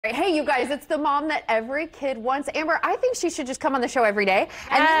Hey, you guys, it's the mom that every kid wants. Amber, I think she should just come on the show every day.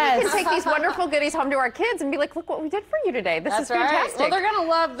 And then we can take these wonderful goodies home to our kids and be like, look what we did for you today. This is fantastic. Well, they're going to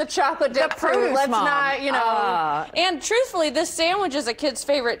love the chocolate dip fruit. Let's not, you know. And truthfully, this sandwich is a kid's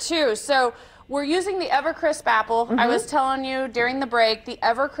favorite, too. So we're using the Evercrisp apple. I was telling you during the break, the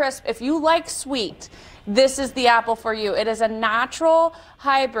Evercrisp, if you like sweet, this is the apple for you. It is a natural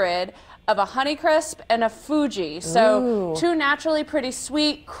hybrid of a Honeycrisp and a Fuji. So two naturally pretty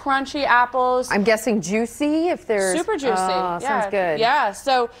sweet, crunchy apples. I'm guessing juicy if there's... Super juicy. Oh, sounds good. Yeah,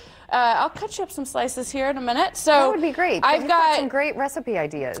 so I'll cut you up some slices here in a minute. So that would be great. I've got some great recipe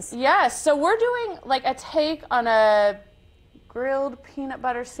ideas. Yes, so we're doing like a take on a grilled peanut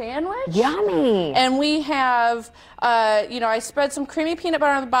butter sandwich. Yummy. And we have, you know, I spread some creamy peanut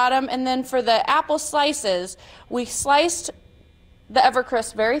butter on the bottom, and then for the apple slices, we sliced the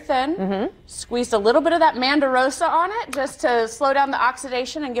Evercrisp very thin, squeezed a little bit of that Mandarosa on it just to slow down the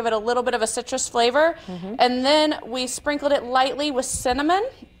oxidation and give it a little bit of a citrus flavor. And then we sprinkled it lightly with cinnamon.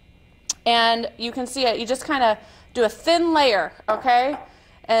 And you can see it, you just kind of do a thin layer, okay?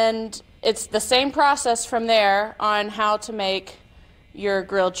 And it's the same process from there on how to make your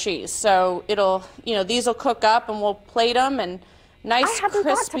grilled cheese. So it'll, you know, these will cook up and we'll plate them and nice, crispy. I hadn't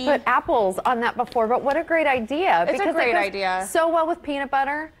thought to put apples on that before, but what a great idea. It's a great idea. So well with peanut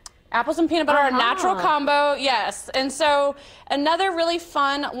butter. Apples and peanut butter are a natural combo, yes. And so another really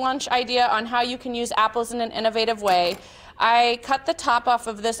fun lunch idea on how you can use apples in an innovative way. I cut the top off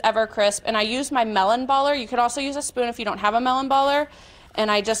of this Evercrisp and I use my melon baller. You could also use a spoon if you don't have a melon baller.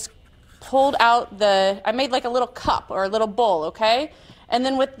 And I just pulled out I made like a little cup or a little bowl, okay? And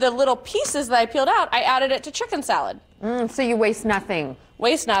then with the little pieces that I peeled out, I added it to chicken salad. So you waste nothing.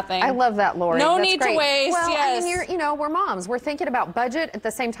 Waste nothing. I love that, Lori. No That's need great. to waste, well, yes. I mean, you know, we're moms. We're thinking about budget. At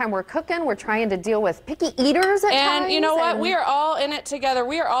the same time, we're cooking. We're trying to deal with picky eaters at times. And you know what? We are all in it together.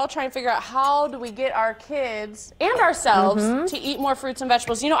 We are all trying to figure out how do we get our kids and ourselves to eat more fruits and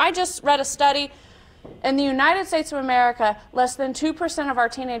vegetables. You know, I just read a study. In the United States of America, less than 2% of our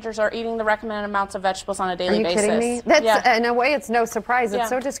teenagers are eating the recommended amounts of vegetables on a daily basis. Are you kidding me? That's, in a way, it's no surprise. It's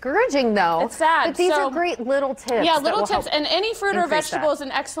so discouraging, though. It's sad. But these are great little tips. Yeah, little tips. And any fruit or vegetable is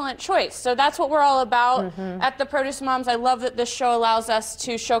an excellent choice. So that's what we're all about at the Produce Moms. I love that this show allows us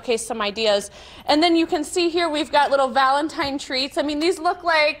to showcase some ideas. And then you can see here we've got little Valentine treats. I mean, these look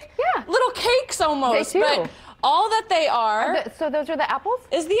like little cakes almost. They do. But all that they are. So those are the apples?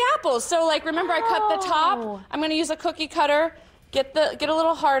 Is the apples. So like, remember I cut the top. I'm going to use a cookie cutter, get a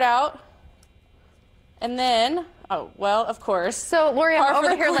little heart out. And then, oh, well, of course. So Lori, I'm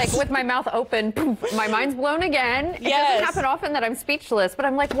over here like with my mouth open. My mind's blown again. It doesn't happen often that I'm speechless, but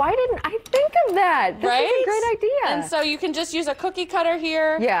I'm like, why didn't I think of that? This is a great idea. And so you can just use a cookie cutter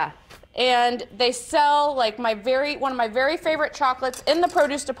here. Yeah. And they sell like one of my very favorite chocolates in the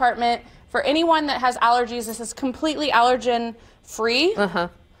produce department. For anyone that has allergies, this is completely allergen free.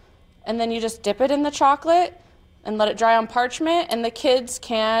 And then you just dip it in the chocolate and let it dry on parchment, and the kids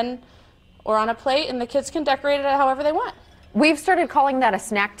can, or on a plate, and the kids can decorate it however they want. We've started calling that a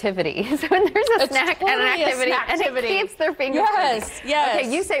snacktivity. So when there's a snack and an activity, and it keeps their fingers Yes.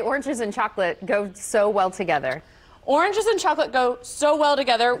 Okay, you say oranges and chocolate go so well together. Oranges and chocolate go so well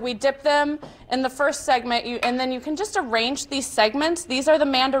together. We dip them in the first segment, and then you can just arrange these segments. These are the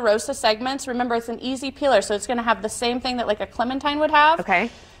Mandarosa segments. Remember, it's an easy peeler, so it's going to have the same thing that like a clementine would have.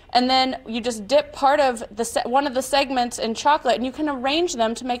 Okay. And then you just dip part of one of the segments in chocolate, and you can arrange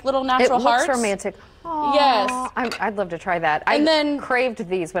them to make little natural hearts. It looks romantic. Aww. Yes. I'd love to try that. And I craved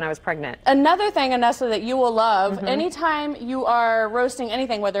these when I was pregnant. Another thing, Anessa, that you will love, anytime you are roasting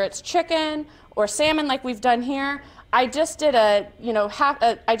anything, whether it's chicken or salmon like we've done here, I just did I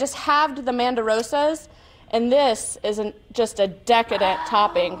just halved the Mandarosas, and this isn't just a decadent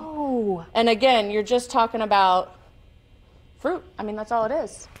topping. And again, you're just talking about fruit. I mean, that's all it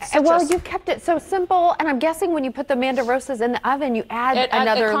is. And well, you kept it so simple, and I'm guessing when you put the Mandarosas in the oven, you add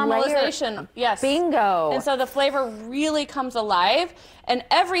another caramelization layer. Yes. Bingo. And so the flavor really comes alive, and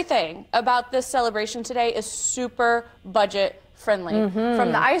everything about this celebration today is super budget friendly.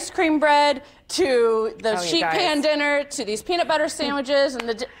 From the ice cream bread to the sheet pan dinner to these peanut butter sandwiches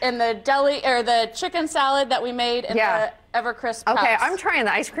and the deli or the chicken salad that we made in the Evercrisp cups. Okay, I'm trying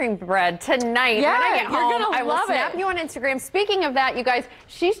the ice cream bread tonight. Yeah, when I get home, I will snap you on Instagram. Speaking of that, you guys,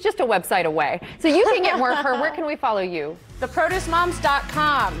 she's just a website away. So you can get more of her. Where can we follow you?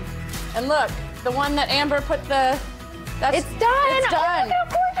 theproducemoms.com. And look, the one that Amber put it's done. It's done. Oh, look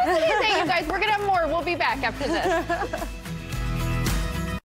how gorgeous it is. Hey, you guys, we're going to have more. We'll be back after this.